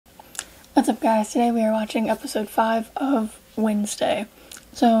What's up, guys? Today we are watching episode 5 of Wednesday.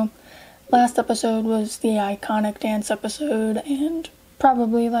 So, last episode was the iconic dance episode and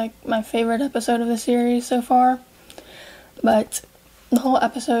probably like my favorite episode of the series so far. But the whole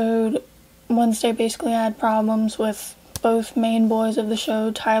episode, Wednesday basically had problems with both main boys of the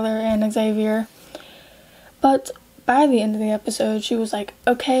show, Tyler and Xavier. But by the end of the episode, she was like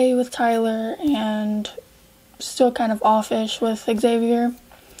okay with Tyler and still kind of offish with Xavier.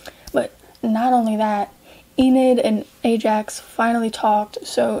 But not only that, Enid and Ajax finally talked,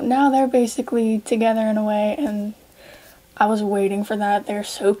 so now they're basically together in a way, and I was waiting for that. They're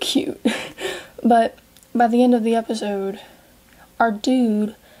so cute. But by the end of the episode, our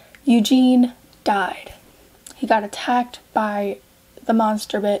dude, Eugene, died. He got attacked by the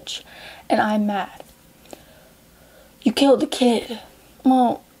monster bitch, and I'm mad. You killed a kid.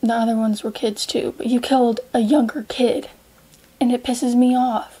 Well, the other ones were kids too, but you killed a younger kid, and it pisses me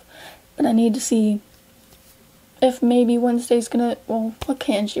off. But I need to see if maybe Wednesday's gonna, well, what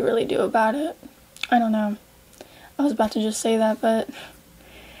can she really do about it? I don't know. I was about to just say that, but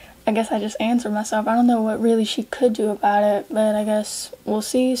I guess I just answered myself. I don't know what really she could do about it, but I guess we'll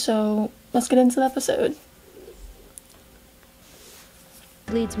see, so let's get into the episode.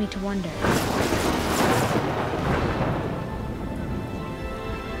 Leads me to wonder.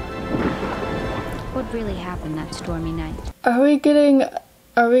 What really happened that stormy night? Are we getting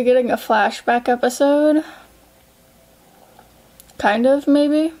a flashback episode? Kind of,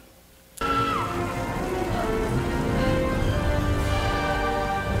 maybe?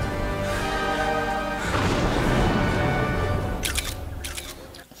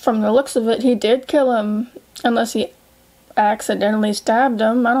 From the looks of it, he did kill him. Unless he accidentally stabbed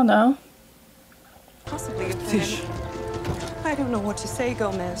him. I don't know. Possibly a fish. I don't know what to say,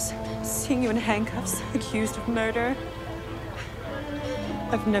 Gomez. Seeing you in handcuffs, accused of murder.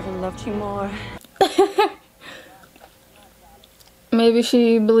 I've never loved you more. Maybe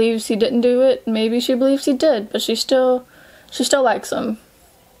she believes he didn't do it. Maybe she believes he did, but she still likes him.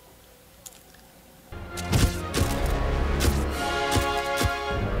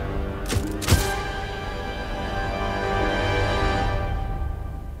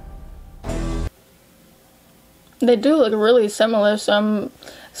 They do look really similar. So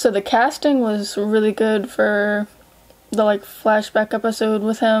the casting was really good for the flashback episode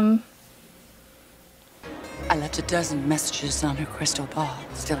with him. I left a dozen messages on her crystal ball.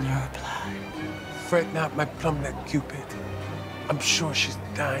 Still no reply. Fret not, my plumnet Cupid. I'm sure she's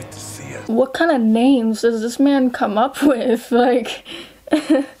dying to see us. What kind of names does this man come up with? Heard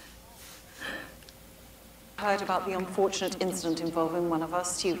about the unfortunate incident involving one of our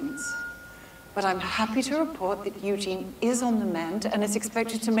students. But I'm happy to report that Eugene is on the mend and is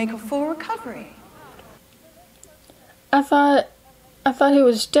expected to make a full recovery. I thought he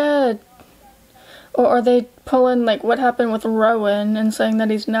was dead. Or are they pulling what happened with Rowan and saying that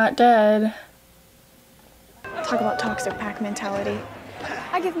he's not dead? Talk about toxic pack mentality.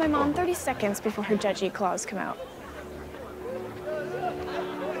 I give my mom 30 seconds before her judgy claws come out.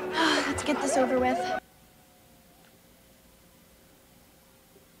 Let's get this over with.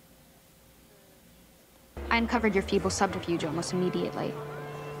 I uncovered your feeble subterfuge almost immediately.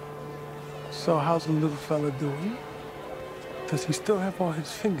 So how's the little fella doing? Does he still have all his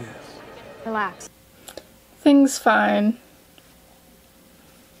fingers? Relax. Things fine.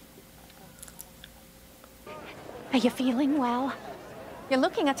 Are you feeling well? You're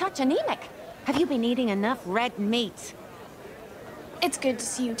looking a touch anemic. Have you been eating enough red meat? It's good to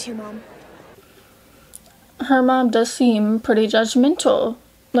see you too, Mom. Her mom does seem pretty judgmental.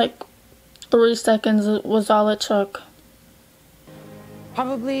 3 seconds was all it took.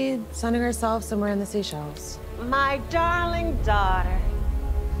 Probably sunning herself somewhere in the Seychelles. My darling daughter.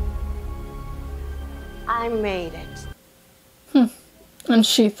 I made it. And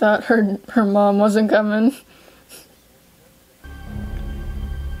she thought her mom wasn't coming.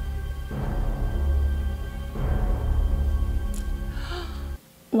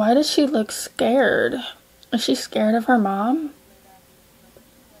 Why does she look scared? Is she scared of her mom?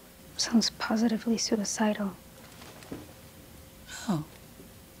 Sounds positively suicidal. Oh.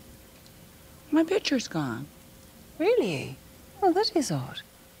 My picture's gone. Really? Oh, that is odd.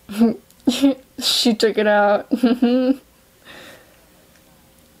 She took it out.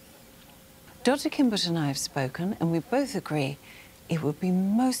 Dr. Kimbert and I have spoken, and we both agree it would be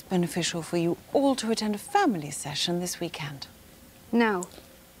most beneficial for you all to attend a family session this weekend. No.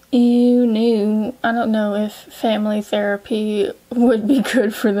 You knew. I don't know if family therapy would be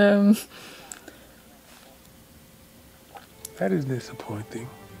good for them. That is disappointing.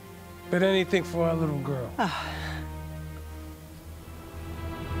 But anything for our little girl.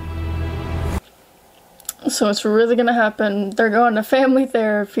 So it's really gonna happen. They're going to family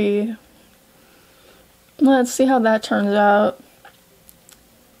therapy. Let's see how that turns out.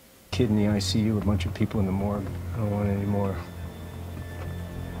 Kid in the ICU, a bunch of people in the morgue. I don't want any more.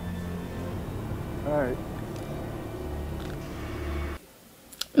 All right.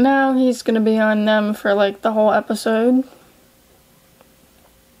 Now he's gonna be on them for like the whole episode.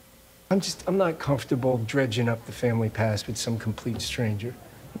 I'm not comfortable dredging up the family past with some complete stranger.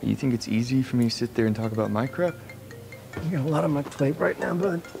 You think it's easy for me to sit there and talk about my crap? I got a lot on my plate right now,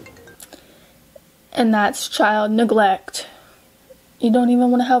 bud. And that's child neglect. You don't even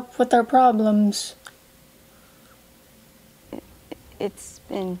want to help with their problems. It's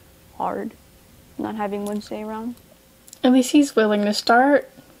been hard not having Wednesday around. At least he's willing to start.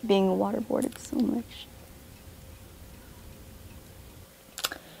 Being waterboarded so much.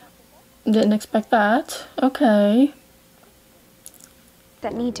 Didn't expect that. Okay.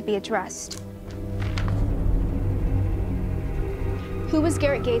 That need to be addressed. Who was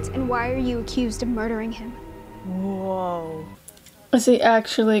Garrett Gates and why are you accused of murdering him? Whoa. Is he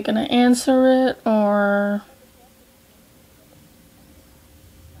actually gonna answer it, or...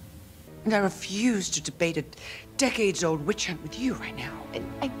 And I refuse to debate a decades-old witch hunt with you right now.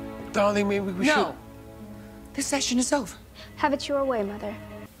 Darling, maybe we should... No. This session is over. Have it your way, Mother.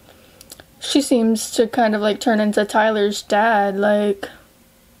 She seems to kind of like turn into Tyler's dad, like...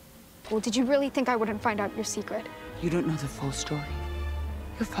 Well, did you really think I wouldn't find out your secret? You don't know the full story.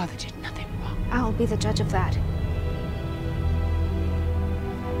 Your father did nothing wrong. I'll be the judge of that.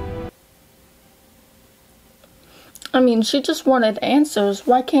 I mean, she just wanted answers.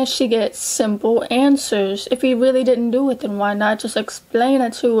 Why can't she get simple answers? If he really didn't do it, then why not just explain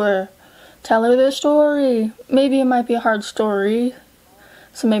it to her? Tell her the story. Maybe it might be a hard story,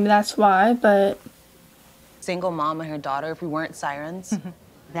 so maybe that's why, but... Single mom and her daughter, if we weren't sirens.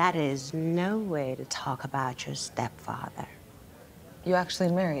 That is no way to talk about your stepfather. You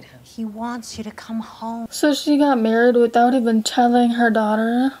actually married him. He wants you to come home. So she got married without even telling her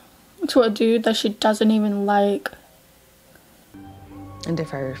daughter to a dude that she doesn't even like. And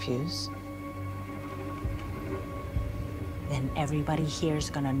if I refuse? Then everybody here's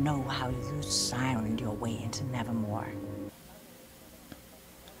gonna know how you sirened your way into Nevermore.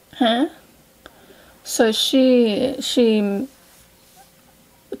 Huh? So she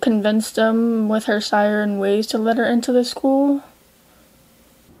convinced him with her siren ways to let her into the school?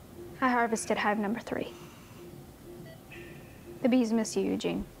 I harvested hive number 3. The bees miss you,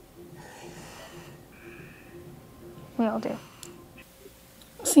 Eugene. We all do.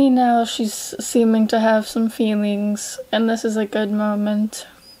 See, now she's seeming to have some feelings, and this is a good moment.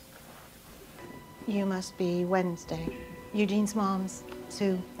 You must be Wednesday. Eugene's moms,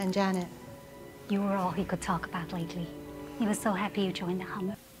 Sue and Janet. You were all he could talk about lately. He was so happy you joined the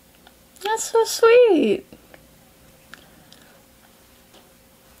Hummer. That's so sweet.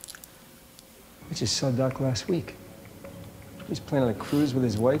 I just saw Doc last week. He's planning a cruise with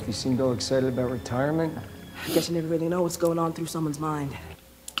his wife. He seemed all excited about retirement. I guess you never really know what's going on through someone's mind.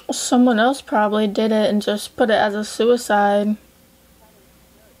 Someone else probably did it and just put it as a suicide.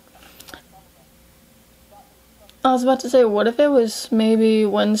 I was about to say, what if it was maybe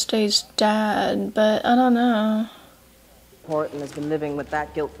Wednesday's dad, but I don't know. Horton has been living with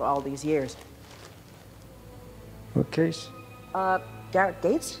that guilt for all these years. What case? Garrett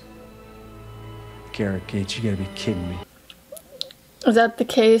Gates? Garrett Gates, you gotta be kidding me. Is that the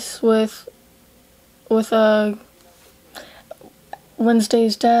case with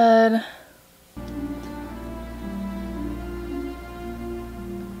Wednesday's dad?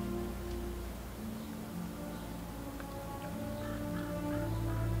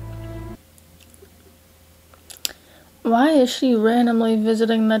 Why is she randomly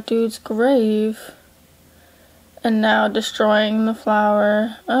visiting that dude's grave? And now destroying the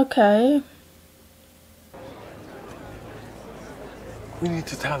flower. Okay. We need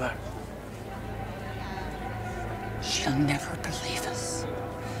to tell her. She'll never believe us.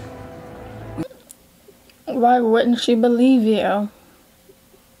 Why wouldn't she believe you?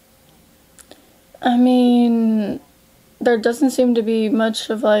 I mean, there doesn't seem to be much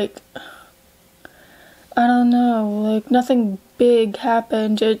of like, I don't know, like nothing big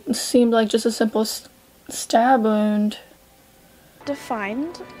happened. It seemed like just a simple stab wound.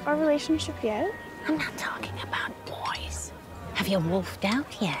 Defined our relationship yet? I'm not talking about boys. Have you wolfed out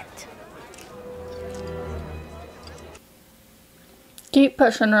yet? Keep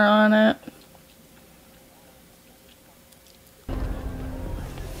pushing her on it.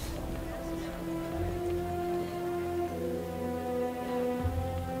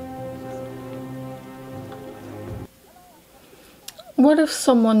 What if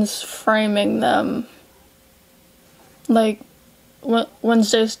someone's framing them Like,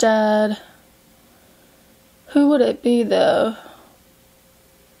 Wednesday's dad. Who would it be, though?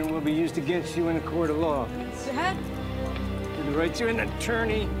 It will be used against you in a court of law. Dad? With the right to an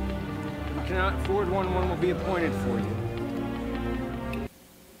attorney, you cannot afford one. One will be appointed for you.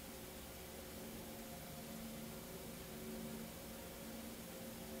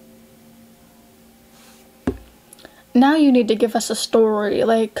 Now you need to give us a story.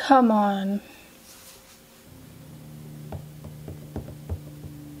 Like, come on.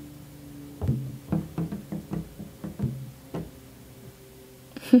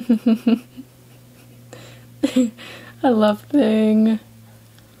 I love Thing.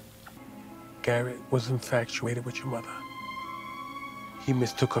 Garrett was infatuated with your mother. He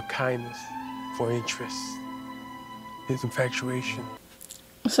mistook her kindness for interest. His infatuation.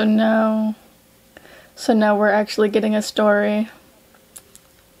 So now we're actually getting a story.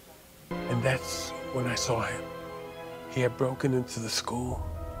 And that's when I saw him. He had broken into the school.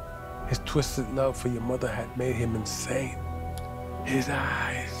 His twisted love for your mother had made him insane. His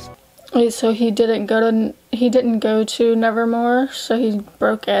eyes. Wait, so he didn't go to Nevermore, so he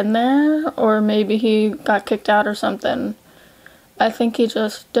broke in there? Or maybe he got kicked out or something. I think he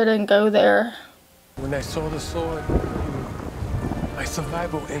just didn't go there. When I saw the sword, my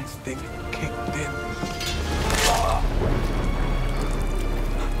survival instinct kicked in.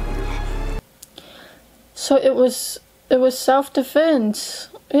 So it was self-defense.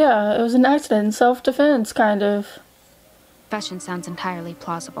 Yeah, it was an accident, self-defense, kind of. Confession sounds entirely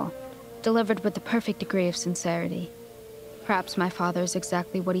plausible, delivered with the perfect degree of sincerity. Perhaps my father is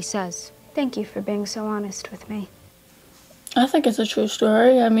exactly what he says. Thank you for being so honest with me. I think it's a true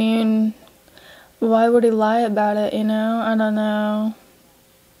story. I mean, why would he lie about it, you know? I don't know.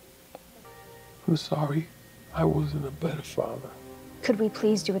 I'm sorry. I wasn't a better father. Could we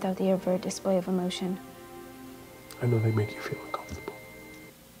please do without the overt display of emotion? I know they make you feel uncomfortable.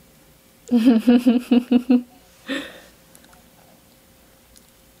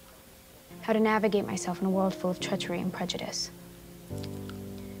 How to navigate myself in a world full of treachery and prejudice.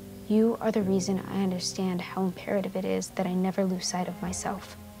 You are the reason I understand how imperative it is that I never lose sight of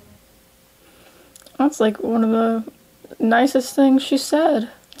myself. That's like one of the nicest things she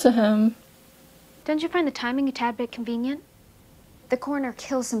said to him. Don't you find the timing a tad bit convenient? The coroner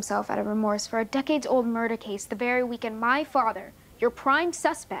kills himself out of remorse for a decades-old murder case the very weekend my father, your prime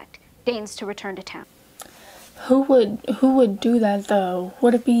suspect, deigns to return to town. Who would do that, though?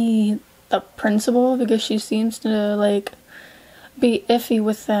 Would it be the principal? Because she seems to, like, be iffy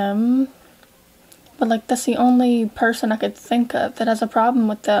with them. But, like, that's the only person I could think of that has a problem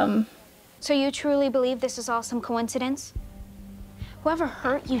with them. So you truly believe this is all some coincidence? Whoever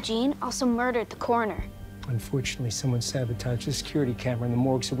hurt Eugene also murdered the coroner. Unfortunately, someone sabotaged the security camera in the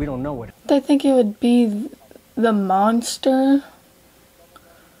morgue, so we don't know what. I think it would be the monster.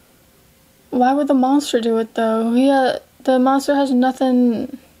 Why would the monster do it, though? The monster has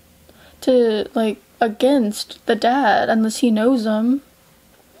nothing to, like, against the dad, unless he knows him.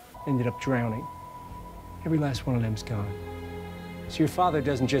 Ended up drowning. Every last one of them's gone. So your father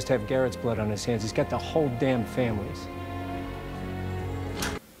doesn't just have Garrett's blood on his hands, he's got the whole damn families.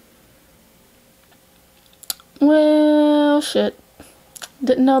 Well, shit.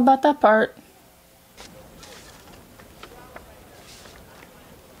 Didn't know about that part.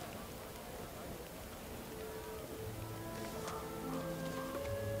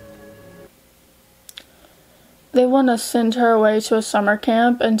 They want to send her away to a summer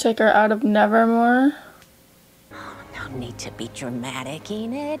camp and take her out of Nevermore. No need to be dramatic,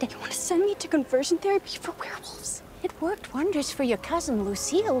 Enid. You want to send me to conversion therapy for werewolves? It worked wonders for your cousin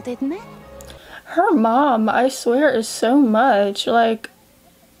Lucille, didn't it? Her mom, I swear, is so much. Like,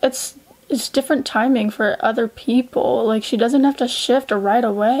 it's different timing for other people. Like, she doesn't have to shift right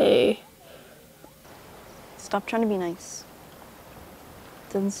away. Stop trying to be nice.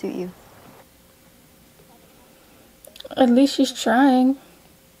 Doesn't suit you. At least she's trying.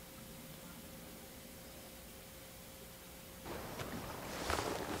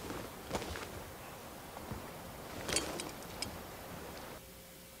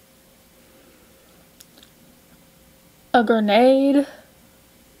 A grenade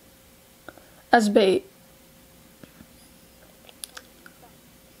as bait.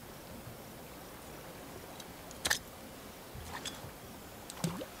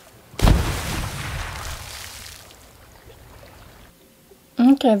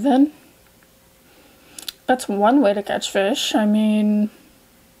 Okay, then. That's one way to catch fish. I mean...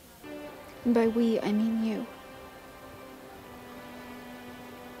 And by we, I mean you.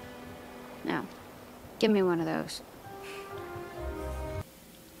 Now, give me one of those.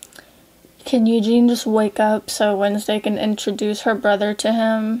 Can Eugene just wake up so Wednesday can introduce her brother to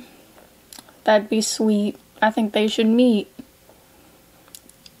him? That'd be sweet. I think they should meet.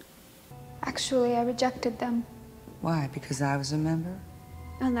 Actually, I rejected them. Why? Because I was a member?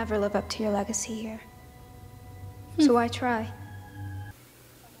 I'll never live up to your legacy here. So why try?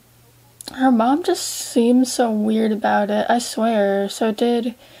 Her mom just seems so weird about it, I swear. So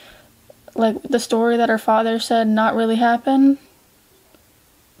did, like, the story that her father said not really happen?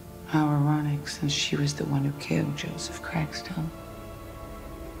 How ironic, since she was the one who killed Joseph Crackstone.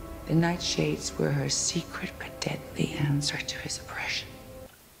 The nightshades were her secret but deadly answer to his oppression.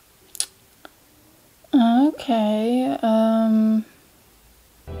 Okay,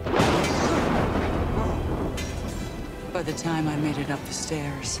 By the time I made it up the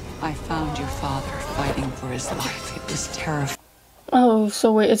stairs, I found your father fighting for his life. It was terrifying. Oh,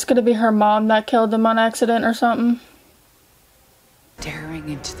 so wait, it's gonna be her mom that killed him on accident or something? Staring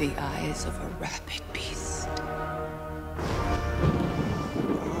into the eyes of a rabid beast.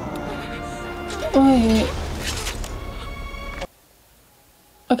 Wait.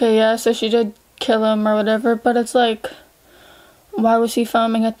 Okay, yeah, so she did kill him or whatever, but it's like, why was he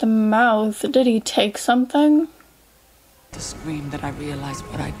foaming at the mouth? Did he take something? The scream that I realized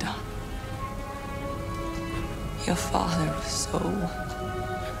what I'd done. Your father was so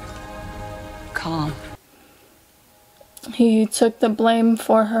calm. He took the blame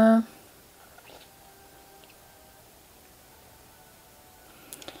for her.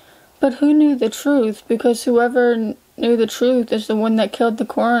 But who knew the truth? Because whoever knew the truth is the one that killed the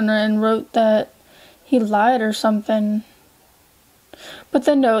coroner and wrote that he lied or something. But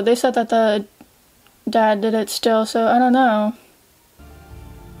then no, they said that the dad did it still, so I don't know.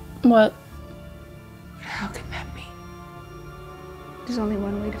 What? How can that be? There's only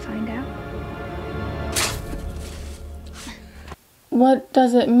one way to find out. What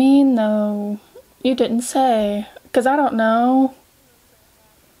does it mean though? You didn't say. 'Cause I don't know.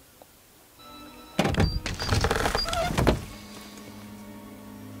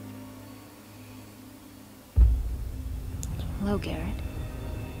 Hello, Garrett.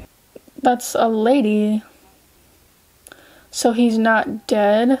 That's a lady. So he's not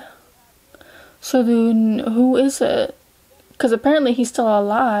dead? So then who is it? Because apparently he's still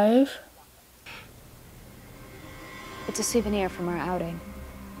alive. It's a souvenir from our outing.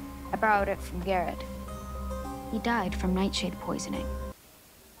 I borrowed it from Garrett. He died from nightshade poisoning.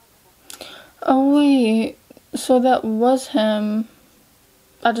 Oh wait, so that was him.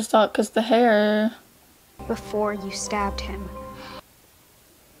 I just thought because the hair. Before you stabbed him.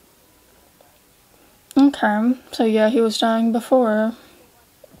 Okay, so yeah, he was dying before.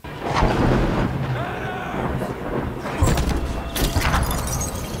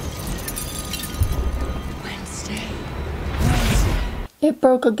 Wednesday. It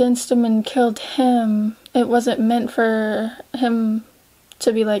broke against him and killed him. It wasn't meant for him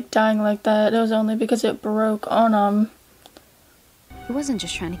to be like dying like that. It was only because it broke on him. He wasn't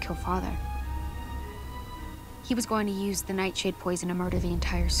just trying to kill father. He was going to use the nightshade poison to murder the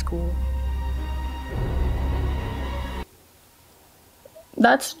entire school.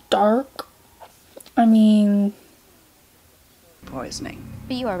 That's dark. I mean... Poisoning.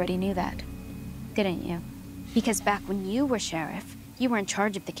 But you already knew that, didn't you? Because back when you were sheriff, you were in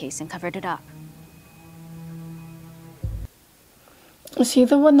charge of the case and covered it up. Is he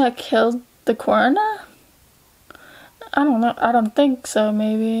the one that killed the coroner? I don't know. I don't think so,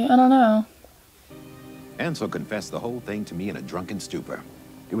 maybe. I don't know. Ansel confessed the whole thing to me in a drunken stupor.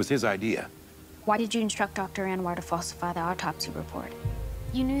 It was his idea. Why did you instruct Dr. Anwar to falsify the autopsy report?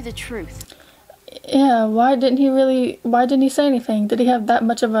 You knew the truth. Yeah, why didn't he say anything? Did he have that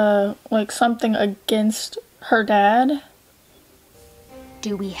much of a, like, something against her dad?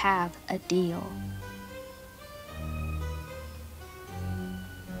 Do we have a deal?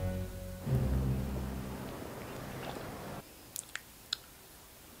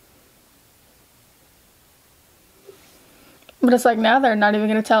 But it's like now they're not even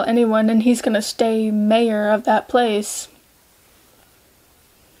going to tell anyone and he's going to stay mayor of that place.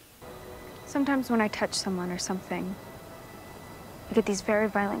 Sometimes when I touch someone or something, I get these very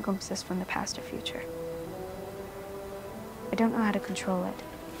violent glimpses from the past or future. I don't know how to control it.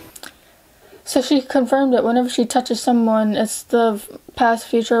 So she confirmed it. Whenever she touches someone, it's the past,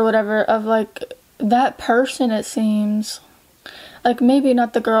 future, or whatever of, like, that person, it seems. Like, maybe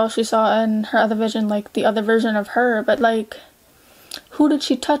not the girl she saw in her other vision, like, the other version of her, but, like, who did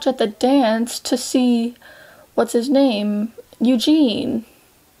she touch at the dance to see, what's his name? Eugene.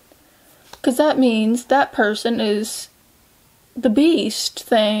 Because that means that person is the beast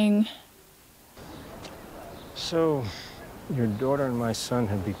thing. So, your daughter and my son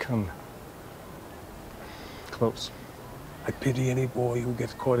have become close. I pity any boy who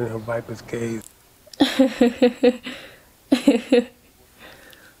gets caught in her viper's gaze.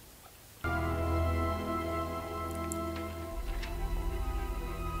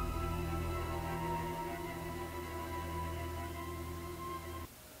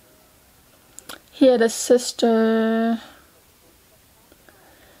 He had a sister.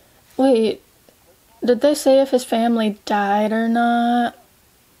 Wait, did they say if his family died or not?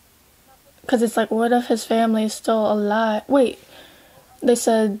 Because it's like, what if his family is still alive? Wait, they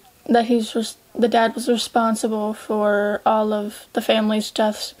said that the dad was responsible for all of the family's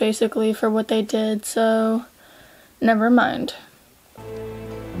deaths, basically, for what they did, so never mind.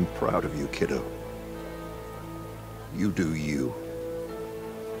 I'm proud of you, kiddo. You do you.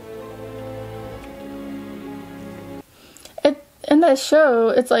 In that show,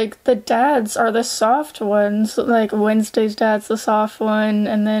 it's like the dads are the soft ones. Like Wednesday's dad's the soft one,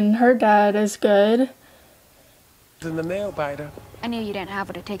 and then her dad is good. In the nail biter. I knew you didn't have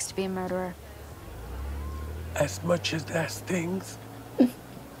what it takes to be a murderer. As much as that stings,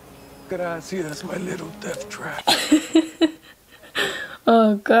 gracias, my little death trap.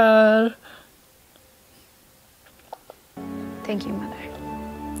 Oh, God. Thank you, Mother.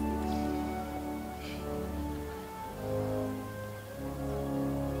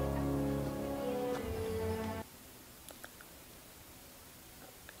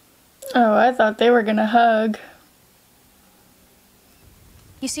 Oh, I thought they were gonna hug.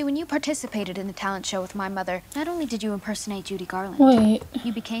 You see, when you participated in the talent show with my mother, not only did you impersonate Judy Garland, wait,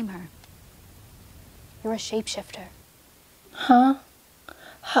 you became her. You're a shapeshifter. Huh?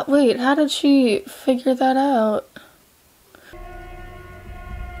 Wait, how did she figure that out?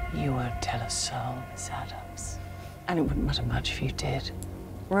 You won't tell a soul, Miss Adams. And it wouldn't matter much if you did.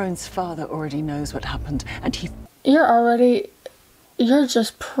 Rowan's father already knows what happened, and he... You're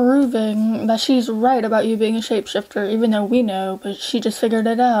just proving that she's right about you being a shapeshifter, even though we know, but she just figured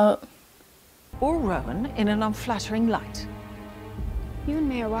it out. Or Rowan in an unflattering light. You and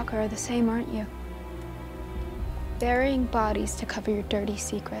Mayor Walker are the same, aren't you? Burying bodies to cover your dirty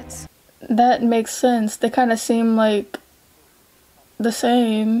secrets. That makes sense. They kind of seem like the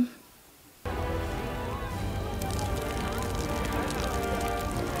same.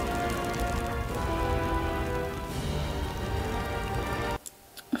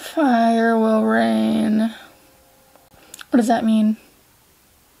 Fire will rain. What does that mean?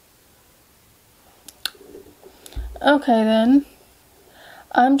 Okay then.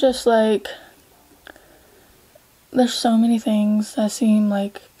 I'm just like, there's so many things that seem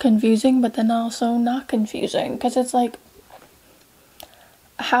like confusing, but then also not confusing. Because it's like,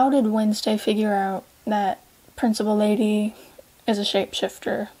 how did Wednesday figure out that Principal Lady is a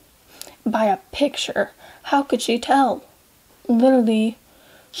shapeshifter? By a picture. How could she tell? Literally,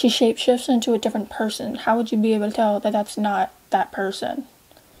 she shapeshifts into a different person. How would you be able to tell that that's not that person?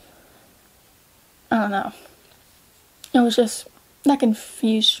 I don't know. It was just, that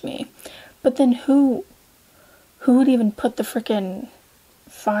confused me. But then who would even put the frickin'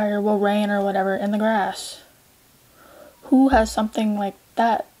 fire will rain or whatever in the grass? Who has something like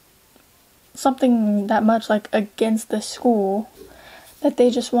that? Something that much like against the school that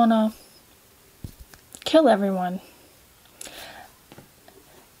they just wanna kill everyone?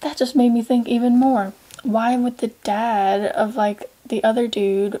 That just made me think even more. Why would the dad of like the other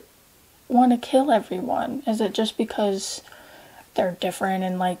dude want to kill everyone? Is it just because they're different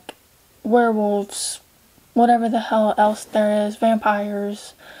and like werewolves, whatever the hell else there is,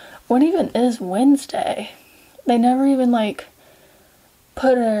 vampires? What even is Wednesday? They never even like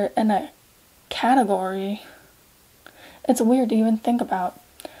put her in a category. It's weird to even think about.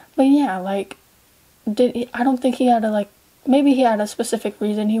 But yeah, like, I don't think he had to like, maybe he had a specific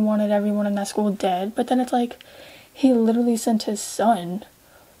reason he wanted everyone in that school dead, but then it's like, he literally sent his son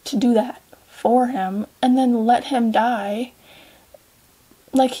to do that for him, and then let him die.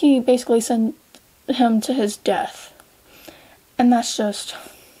 Like, he basically sent him to his death. And that's just,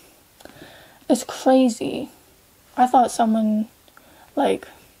 it's crazy. I thought someone, like,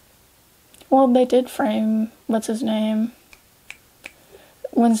 well, they did frame, what's his name?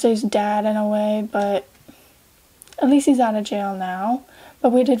 Wednesday's dad in a way, but at least he's out of jail now.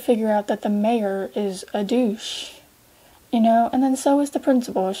 But we did figure out that the mayor is a douche, you know? And then so is the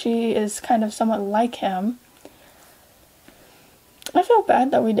principal. She is kind of somewhat like him. I feel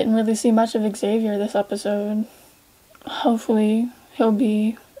bad that we didn't really see much of Xavier this episode. Hopefully he'll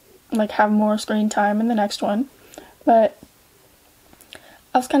be, like, have more screen time in the next one. But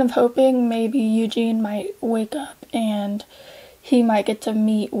I was kind of hoping maybe Eugene might wake up and he might get to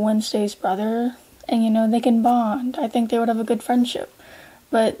meet Wednesday's brother. And, you know, they can bond. I think they would have a good friendship.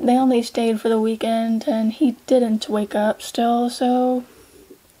 but they only stayed for the weekend, and he didn't wake up still, so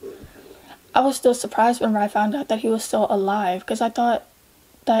I was still surprised when I found out that he was still alive, because I thought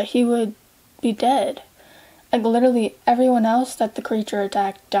that he would be dead. Like, literally everyone else that the creature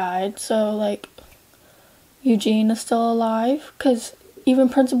attacked died, so, like, Eugene is still alive, because even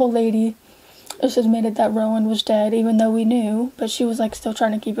Principal Lady just admitted that Rowan was dead, even though we knew, but she was, like, still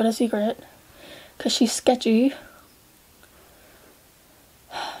trying to keep it a secret, because she's sketchy.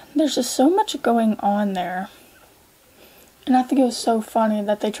 There's just so much going on there. And I think it was so funny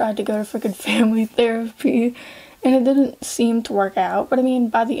that they tried to go to freaking family therapy, and it didn't seem to work out. But I mean,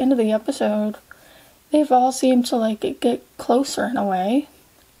 by the end of the episode, they've all seemed to, like, get closer in a way.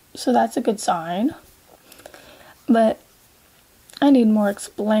 So that's a good sign. But I need more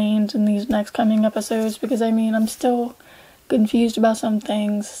explained in these next coming episodes, because I mean, I'm still confused about some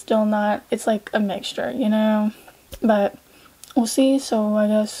things, still not. It's like a mixture, you know? But we'll see, so I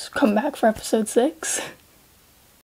guess come back for episode 6.